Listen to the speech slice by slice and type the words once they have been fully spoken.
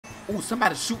Ooh,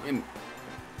 somebody shooting.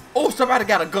 Oh, somebody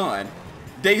got a gun.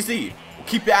 Daisy,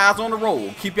 keep your eyes on the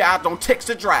road. Keep your eyes on text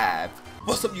to drive.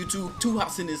 What's up, YouTube? Two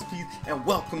House in this, please, and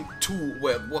welcome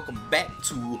back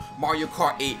to Mario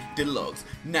Kart 8 Deluxe.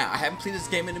 Now, I haven't played this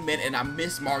game in a minute, and I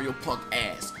miss Mario Punk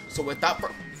ass. So without,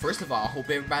 first of all, I hope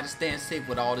everybody stays safe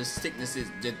with all this sicknesses,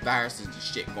 this viruses, and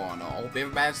shit going on. I hope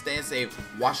everybody stays safe.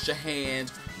 Wash your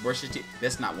hands, brush your teeth.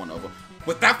 That's not one of them.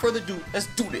 Without further ado, let's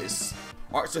do this.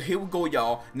 Alright, so here we go,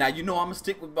 y'all. Now, you know I'm gonna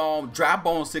stick with dry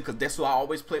bone stick, because that's what I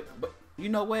always play. But you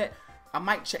know what? I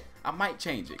might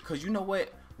change it, because you know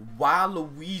what? While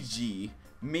Luigi,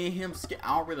 me and him,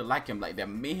 I don't really like him like that.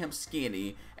 Me and him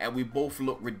skinny, and we both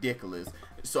look ridiculous.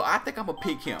 So I think I'm gonna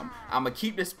pick him. I'm gonna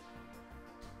keep this.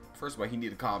 First of all, he need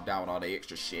to calm down with all the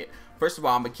extra shit. First of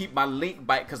all, I'm gonna keep my link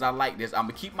bike because I like this. I'm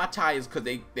gonna keep my tires because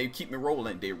they keep me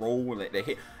rolling. They roll it, they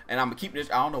hit. And I'm gonna keep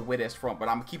this. I don't know where that's from, but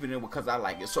I'm gonna keep it in because I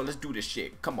like it. So let's do this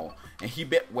shit. Come on. And he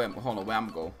bet. Hold on. Where I'm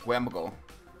gonna go? Where I'm gonna go?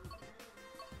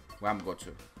 Where I'm gonna go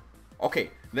to? Okay,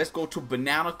 let's go to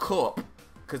Banana Cup.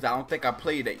 Because I don't think I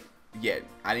played it yet.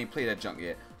 I didn't play that junk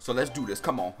yet. So let's do this.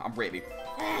 Come on. I'm ready.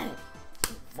 I'm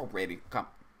ready.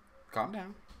 Calm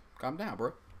down. Calm down,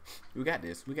 bro. We got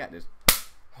this. We got this.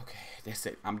 Okay, that's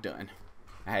it. I'm done.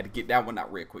 I had to get that one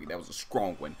out real quick. That was a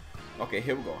strong one. Okay,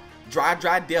 here we go.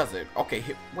 Dry desert. Okay,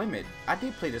 wait a minute. I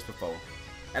did play this before.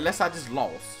 Unless I just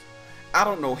lost. I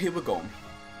don't know. Here we go.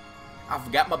 I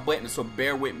forgot my button, so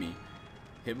bear with me.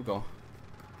 Here we go.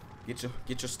 Get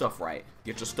your stuff right.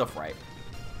 Get your stuff right.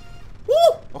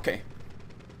 Woo! Okay.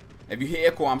 If you hear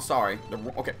echo, I'm sorry.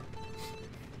 Okay.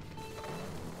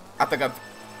 I think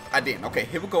I didn't. Okay,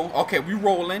 here we go. Okay, we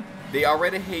rolling. They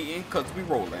already hating because we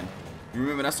rolling. You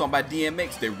remember that song by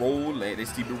DMX? They rolling. They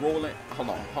see me rolling. Hold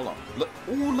on, hold on. Look.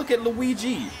 Ooh, look at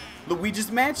Luigi.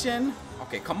 Luigi's Mansion.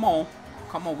 Okay, come on.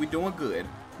 Come on, we doing good.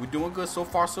 We doing good so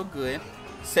far, so good.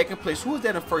 Second place. Who is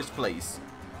that in first place?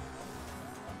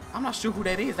 I'm not sure who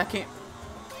that is. I can't.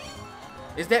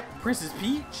 Is that Princess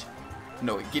Peach?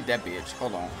 No, get that bitch.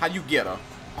 Hold on. How you get her?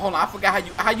 Hold on. I forgot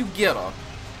how you get her.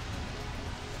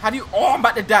 How do you? Oh, I'm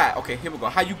about to die. Okay, here we go.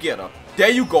 How you get her? There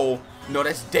you go. No,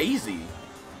 that's Daisy.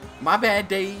 My bad,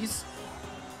 Days.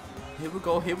 Here we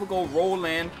go. Here we go. Roll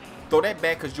in. Throw that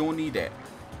back because you don't need that.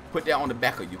 Put that on the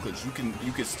back of you because you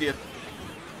can steer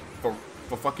for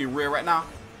fucking real right now.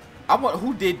 I want.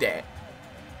 Who did that?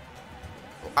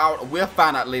 We'll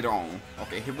find out later on.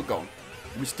 Okay, here we go.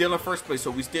 We still in first place, so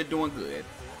we still doing good.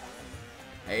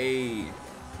 Hey.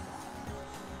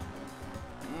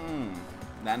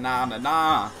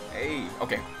 Nah. Hey.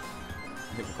 Okay.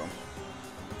 Here we go.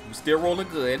 We still rolling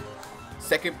good.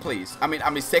 Second place. I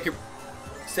mean second.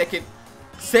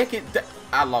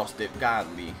 I lost it.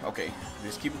 Godly. Okay.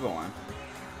 Let's keep it going.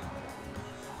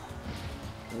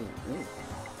 Ooh.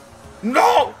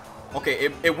 No.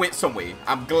 Okay. It went some way.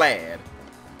 I'm glad.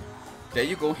 There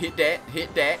you go. Hit that.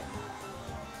 Hit that.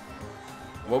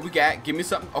 What we got? Give me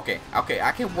something. Okay. Okay.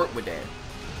 I can work with that.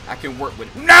 I can work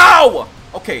with it. No!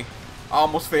 Okay. I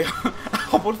almost failed. I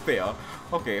almost failed.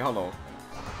 Okay. Hold on.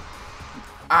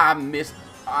 I missed.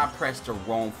 I pressed the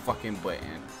wrong fucking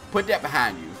button. Put that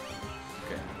behind you.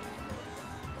 Okay.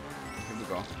 Here we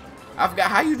go. I forgot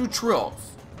how you do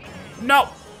trills. No.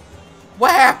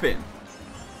 What happened?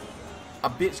 A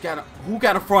bitch got. Who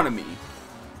got in front of me?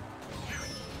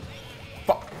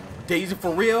 Daisy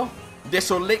for real? That's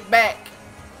your lick back.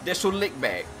 That's your lick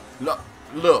back.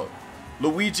 Look,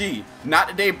 Luigi, not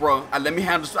today, bro. Let me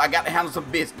handle. I got to handle some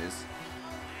business,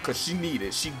 cause she need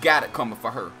it. She got it coming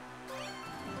for her.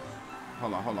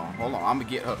 Hold on. I'm gonna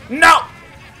get her. No.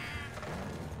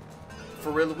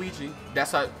 For real, Luigi.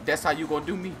 That's how you gonna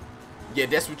do me. Yeah,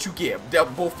 that's what you get.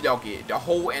 That both of y'all get. The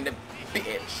whole and the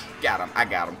bitch. Got him. I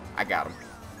got him.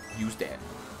 Use that.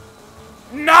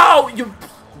 No, you.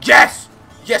 Yes.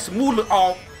 Yes, move it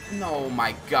all. No,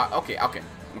 my God. Okay.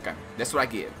 That's what I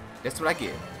get. That's what I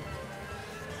get.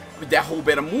 But that whole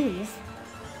better move.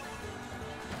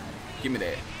 Give me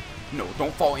that. No,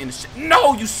 don't fall in the shit.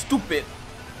 No, you stupid.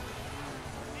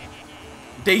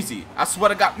 Daisy, I swear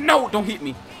to God. No, don't hit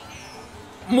me.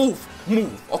 Move.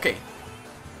 Okay.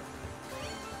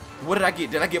 What did I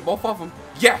get? Did I get both of them?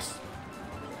 Yes.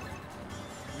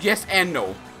 Yes and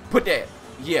no. Put that.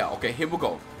 Yeah, okay, here we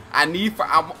go. I'm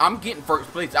getting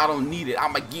first place. I don't need it.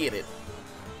 I'ma get it.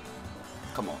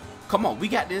 Come on, we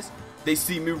got this. They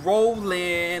see me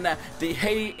rolling. They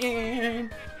hating.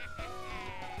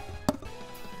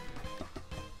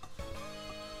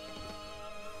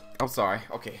 I'm sorry.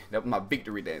 Okay, that was my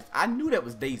victory dance. I knew that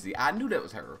was Daisy. I knew that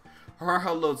was her. Her and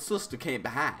her little sister came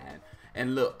behind.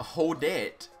 And look,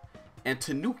 Hodette and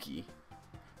Tanuki.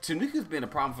 Tanuki's been a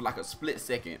problem for like a split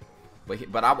second.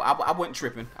 But I wasn't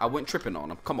tripping. I wasn't tripping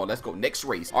on him. Come on, let's go. Next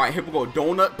race. All right, here we go.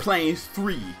 Donut Plains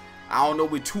 3. I don't know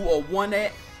where 2 or 1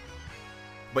 at,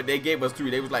 but they gave us 3.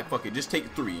 They was like, fuck it, just take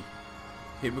 3.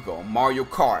 Here we go. Mario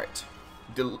Kart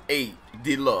 8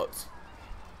 Deluxe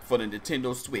for the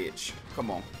Nintendo Switch.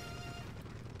 Come on.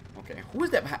 Okay, who is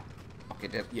that behind?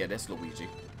 Okay, yeah, that's Luigi.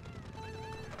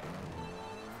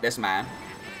 That's mine.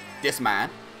 That's mine.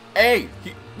 Hey,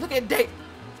 look at Daisy.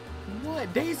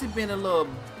 What? Daisy been a little.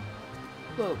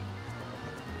 Look.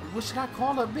 What should I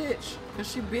call her, bitch?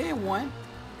 Cause she been one.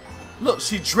 Look,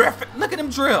 she drifting. Look at them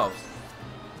drifts.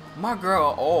 My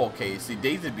girl. Oh, okay. See,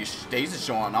 Daisy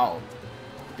showing off.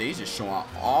 Daisy showing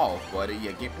off, buddy.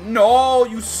 Yeah, no,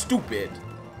 you stupid.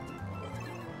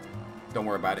 Don't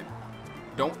worry about it.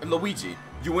 Don't, Luigi.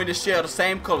 You in the shell the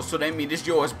same color, so that mean this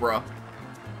yours, bruh.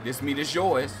 This mean it's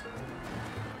yours.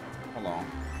 Hold on.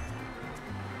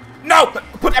 No!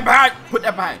 Put that behind! Put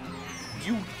that behind!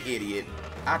 You idiot.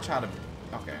 I try to...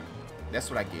 Okay. That's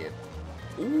what I get.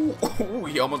 Ooh, ooh,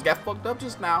 he almost got fucked up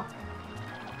just now.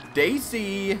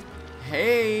 Daisy.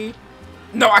 Hey.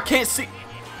 No, I can't see.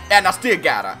 And I still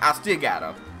got her. I still got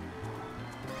her.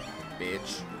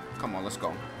 Bitch. Come on, let's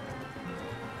go.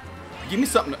 Give me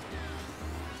something to...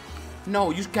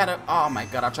 No, you gotta... Oh my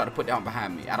god, I try to put that one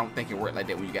behind me. I don't think it worked like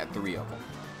that when you got 3 of them.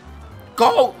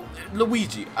 Go!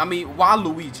 Luigi. I mean, why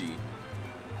Luigi?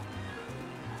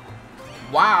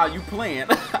 Why are you playing?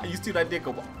 You see that dick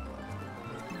go...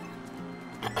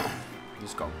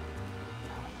 Let's go.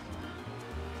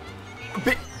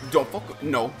 Don't fuck...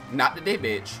 No, not today,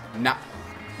 bitch. Not...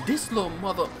 This little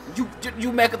mother...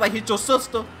 You mad cause I hit your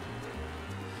sister?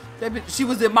 That bitch, she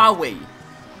was in my way.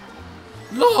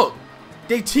 Look!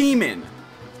 They teaming.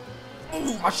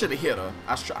 Ooh, I should have hit her.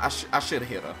 I should have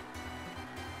hit her.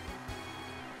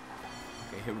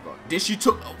 Okay, here we go. Then she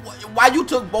took... Why you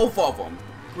took both of them?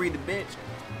 Greedy bitch.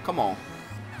 Come on.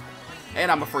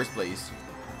 And I'm in first place.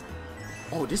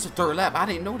 Oh, this is 3rd lap. I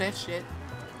didn't know that shit.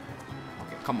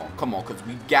 Okay, come on, because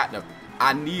we got the...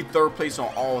 I need 3rd place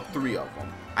on all 3 of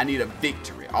them. I need a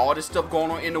victory. All this stuff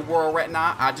going on in the world right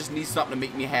now, I just need something to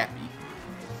make me happy.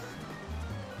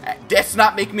 That's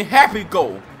not making me happy,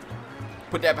 go.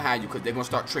 Put that behind you, because they're going to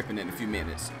start tripping in a few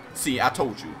minutes. See, I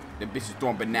told you. Them bitches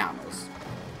throwing bananas.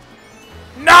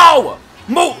 No!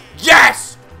 Move!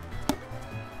 Yes!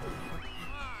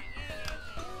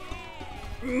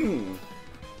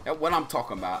 That's what I'm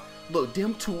talking about. Look,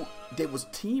 them 2, they was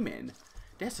teaming.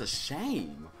 That's a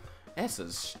shame. That's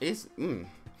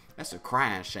a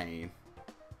crying shame.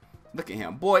 Look at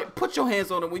him. Boy, put your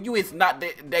hands on him when you is not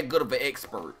that good of an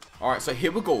expert. Alright, so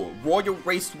here we go. Royal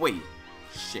Raceway.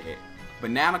 Shit.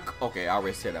 Banana... Okay, I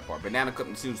already said that part. Banana Cup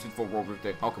and Season 4 Royal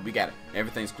Raceway. Okay, we got it.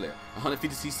 Everything's clear.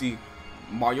 150cc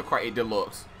Mario Kart 8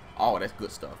 Deluxe. Oh, that's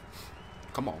good stuff.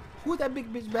 Come on. Who is that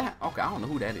big bitch behind? Okay, I don't know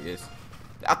who that is.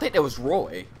 I think that was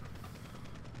Roy.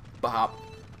 Bob.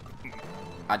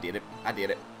 I did it. I did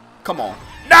it. Come on.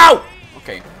 No!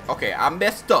 Okay. Okay, I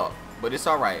messed up. But it's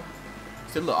alright.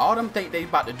 So look, all them think they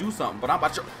about to do something, but I'm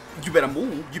about to... You better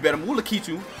move. You better move,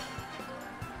 Lakitu.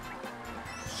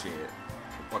 Shit.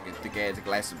 Fucking thick ass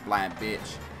glasses blind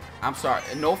bitch. I'm sorry.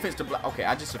 No offense to blind... Okay,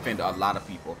 I just offended a lot of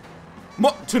people.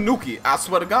 Tanuki, I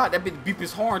swear to God, that bitch beep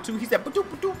his horn too. He said, ba-doop,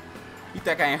 ba-doop. You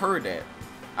think I ain't heard that?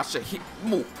 I should hit...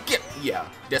 Move. Get... Yeah,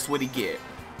 that's what he get.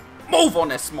 Move on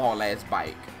that small ass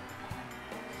bike.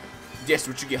 That's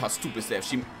what you get her stupid self.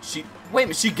 She... Wait a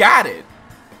minute, she got it.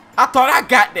 I thought I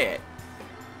got that.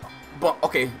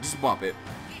 Okay, just bump it.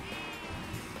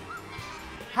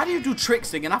 How do you do trick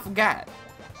singing? I forgot.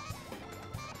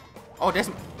 Oh,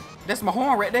 that's my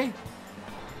horn right there.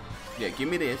 Yeah, give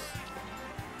me this.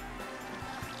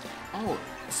 Oh,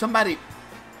 somebody.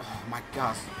 Oh my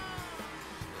gosh.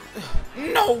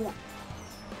 No.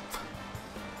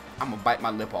 I'm gonna bite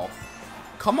my lip off.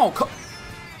 Come on, come.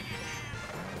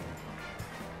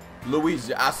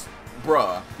 Luigi,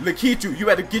 bruh. Lakitu, you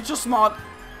better get your smart.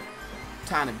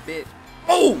 Tiny bitch.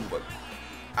 Oh!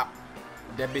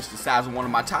 That bitch the size of one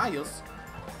of my tires.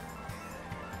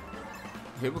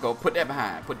 Here we go. Put that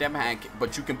behind. Put that behind.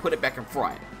 But you can put it back in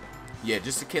front. Yeah,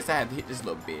 just in case I have to hit this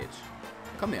little bitch.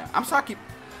 Come here. I'm sorry.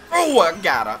 Oh, I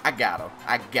got her. I got her.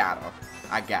 I got her.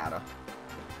 I got her.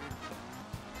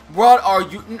 What are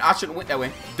you? I shouldn't went that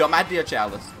way. Dumb idea,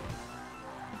 Chalice.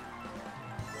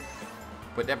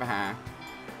 Put that behind.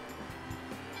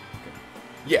 Okay.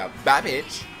 Yeah, bye,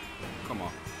 bitch. Come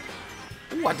on.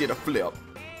 Ooh, I did a flip.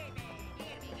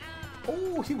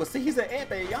 Ooh, he's an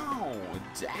epic, y'all.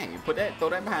 Dang, throw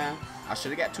that behind. I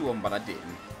should have got 2 of them, but I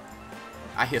didn't.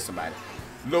 I hit somebody.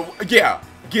 Yeah,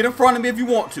 get in front of me if you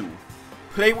want to.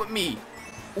 Play with me.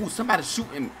 Ooh, somebody's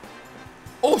shooting.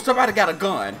 Oh, somebody got a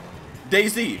gun.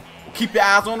 Daisy, keep your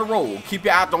eyes on the road. Keep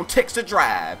your eyes, don't text or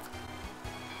drive.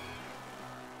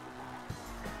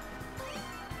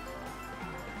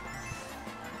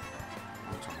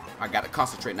 I gotta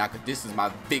concentrate now because this is my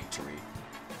victory.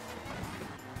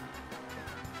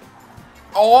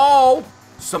 Oh,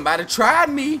 somebody tried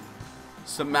me.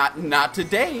 Not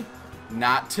today.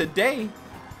 Not today.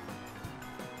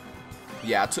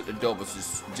 Yeah, I took the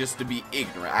doubles just to be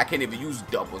ignorant. I can't even use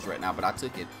doubles right now, but I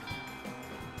took it.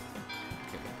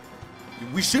 Okay.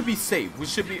 We should be safe. We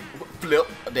should be flip.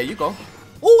 There you go.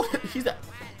 Ooh, he's a.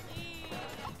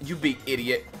 You big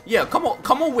idiot. Yeah, come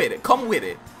on with it. Come with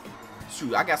it.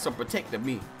 Shoot, I got some protecting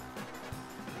me.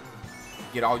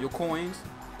 Get all your coins,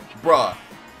 bruh.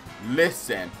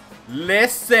 Listen,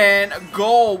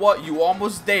 go. What? You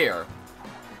almost there.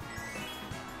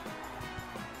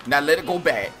 Now let it go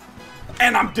back.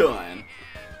 And I'm done.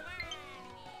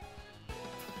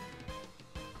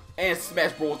 And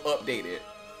Smash Bros. Updated.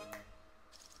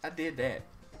 I did that.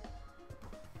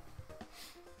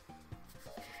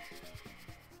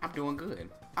 I'm doing good.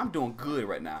 I'm doing good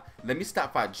right now. Let me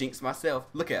stop if I jinx myself.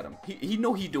 Look at him. He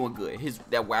know he doing good.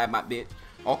 That wide my bitch.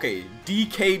 Okay,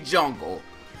 DK Jungle.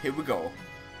 Here we go.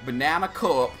 Banana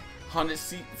Cup,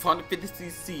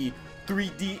 150cc,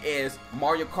 3DS,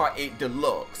 Mario Kart 8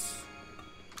 Deluxe.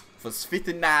 For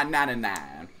 $59.99.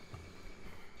 That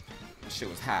shit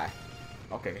was high.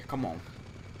 Okay, come on.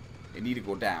 It need to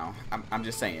go down. I'm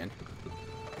just saying.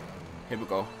 Here we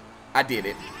go. I did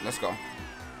it. Let's go.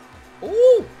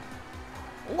 Ooh.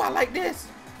 Ooh, I like this.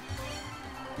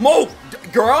 Move,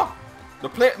 girl. The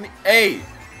player. Hey,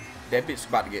 that bitch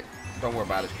about to get. Don't worry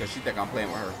about it, because she think I'm playing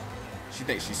with her. She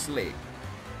thinks she's slick.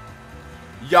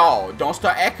 Y'all, don't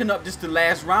start acting up. This the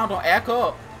last round. Don't act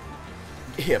up.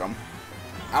 Hit him.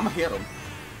 I'ma hit him.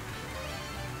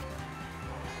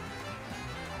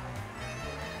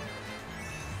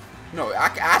 No,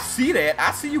 I see that.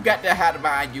 I see you got that hide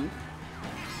behind you.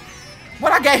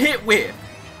 What I got hit with?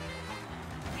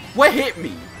 What hit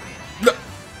me? Look.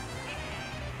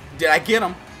 Did I get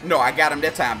him? No, I got him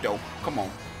that time, though. Come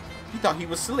on. He thought he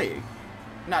was slick.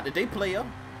 Not today, player.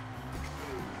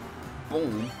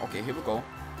 Boom. Okay, here we go.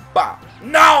 Bop.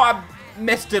 No, I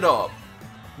messed it up.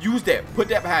 Use that. Put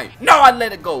that behind you. No, I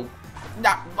let it go.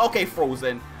 Nah. Okay,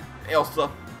 Frozen. Elsa.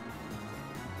 Okay.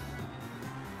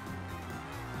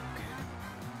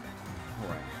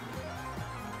 Alright.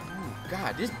 Oh,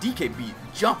 God. This DK be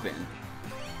jumping.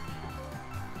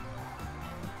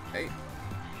 Hey.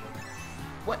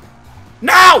 What?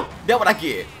 No! That's what I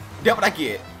get. That's what I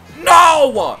get.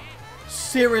 No!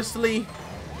 Seriously?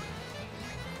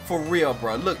 For real,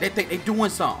 bro. Look, they think they doing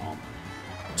something.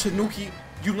 Tanuki,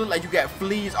 you look like you got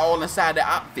fleas all inside the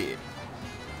outfit.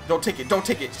 Don't take it. Don't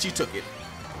take it. She took it.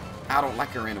 I don't like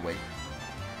her anyway.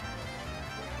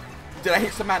 Did I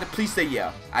hit somebody? Please say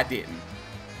yeah. I didn't.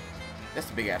 That's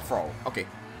a big ass frog. Okay.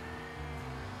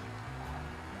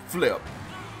 Flip.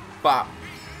 Bop.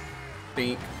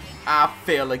 Think. I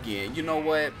fail again. You know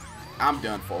what? I'm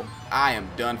done for. I am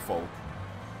done for.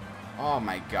 Oh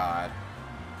my God.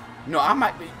 No, I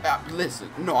might be. Listen.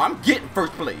 No, I'm getting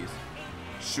first place.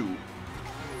 Shoot.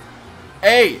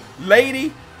 Hey,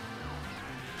 lady.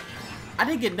 I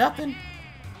didn't get nothing.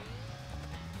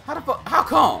 How the fuck? How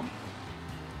come?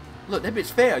 Look, that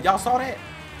bitch failed. Y'all saw that?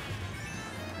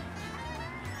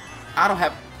 I don't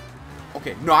have.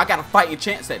 Okay, no, I got a fighting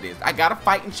chance at this. I got a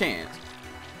fighting chance.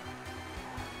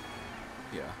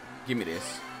 Yeah, give me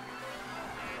this.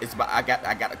 It's about. I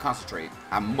got to concentrate.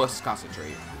 I must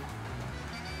concentrate.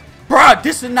 Bruh,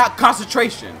 this is not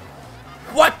concentration.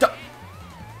 What the?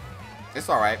 It's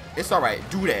alright. It's alright.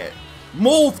 Do that.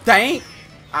 Move, thing.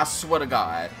 I swear to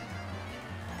God.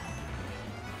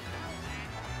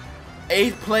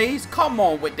 8th place? Come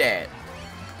on with that.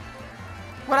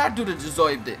 What I do to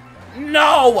deserve it?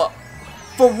 No!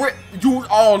 For real. Use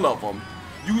all of them.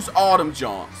 Use all them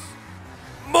jumps.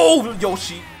 Move,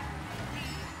 Yoshi.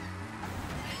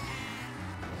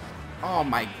 Oh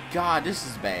my God, this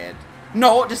is bad.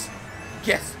 No, this.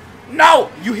 Yes.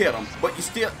 No! You hit him, but you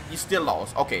still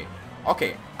lost. Okay.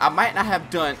 Okay. I might not have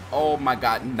done. Oh my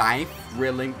God, 9th.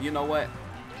 Really? You know what?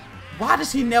 Why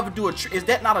does he never do a trick? Is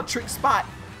that not a trick spot?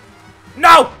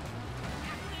 No!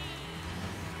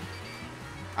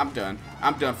 I'm done.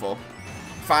 I'm done for.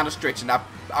 Final stretch, and I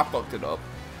fucked it up.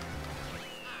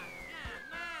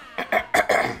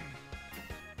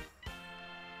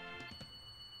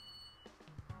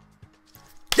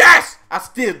 Yes! I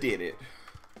still did it.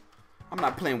 I'm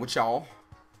not playing with y'all.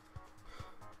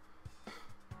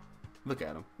 Look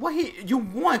at him. What you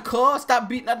won, cuz. Stop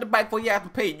beating up the bike before you have to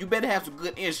pay. You better have some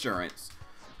good insurance.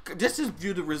 Just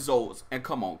view the results and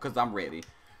come on, cause I'm ready.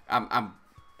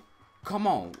 Come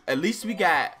on. At least we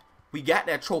got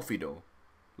that trophy though.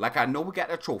 Like I know we got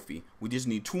that trophy. We just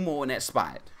need 2 more in that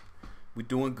spot. We're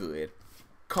doing good.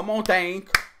 Come on, thing.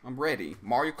 I'm ready.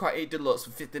 Mario Kart 8 Deluxe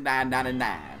for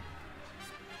 $59.99.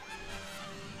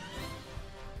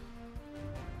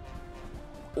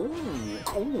 Ooh,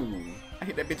 cool. I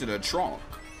hit that bitch in the trunk.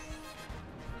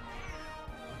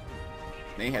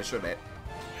 They ain't had to show that.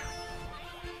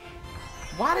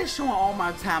 Why they showing all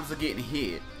my times of getting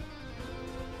hit?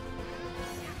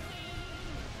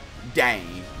 Dang.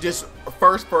 Just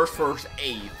first,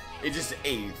 eighth. It's just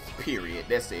eighth, period.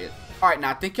 That's it. Alright,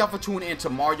 now thank y'all for tuning in to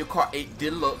Mario Kart 8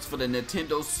 Deluxe for the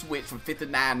Nintendo Switch for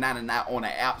 $59.99 on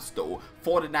the App Store,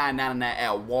 $49.99 at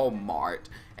Walmart,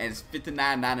 and it's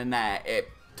 $59.99 at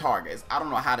Target. I don't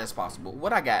know how that's possible.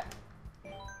 What I got?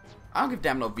 I don't give a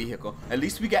damn no vehicle. At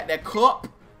least we got that cup.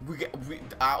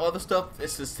 Our other stuff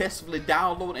is successfully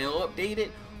downloaded and updated.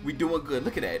 We doing good.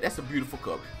 Look at that. That's a beautiful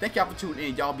cup. Thank y'all for tuning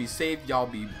in. Y'all be safe. Y'all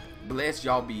be blessed.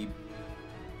 Y'all be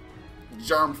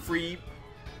germ-free,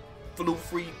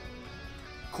 flu-free,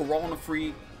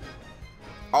 corona-free,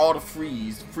 all the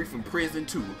freeze, free from prison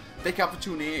too. Thank y'all for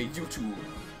tuning in. YouTube,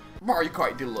 Mario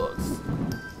Kart Deluxe.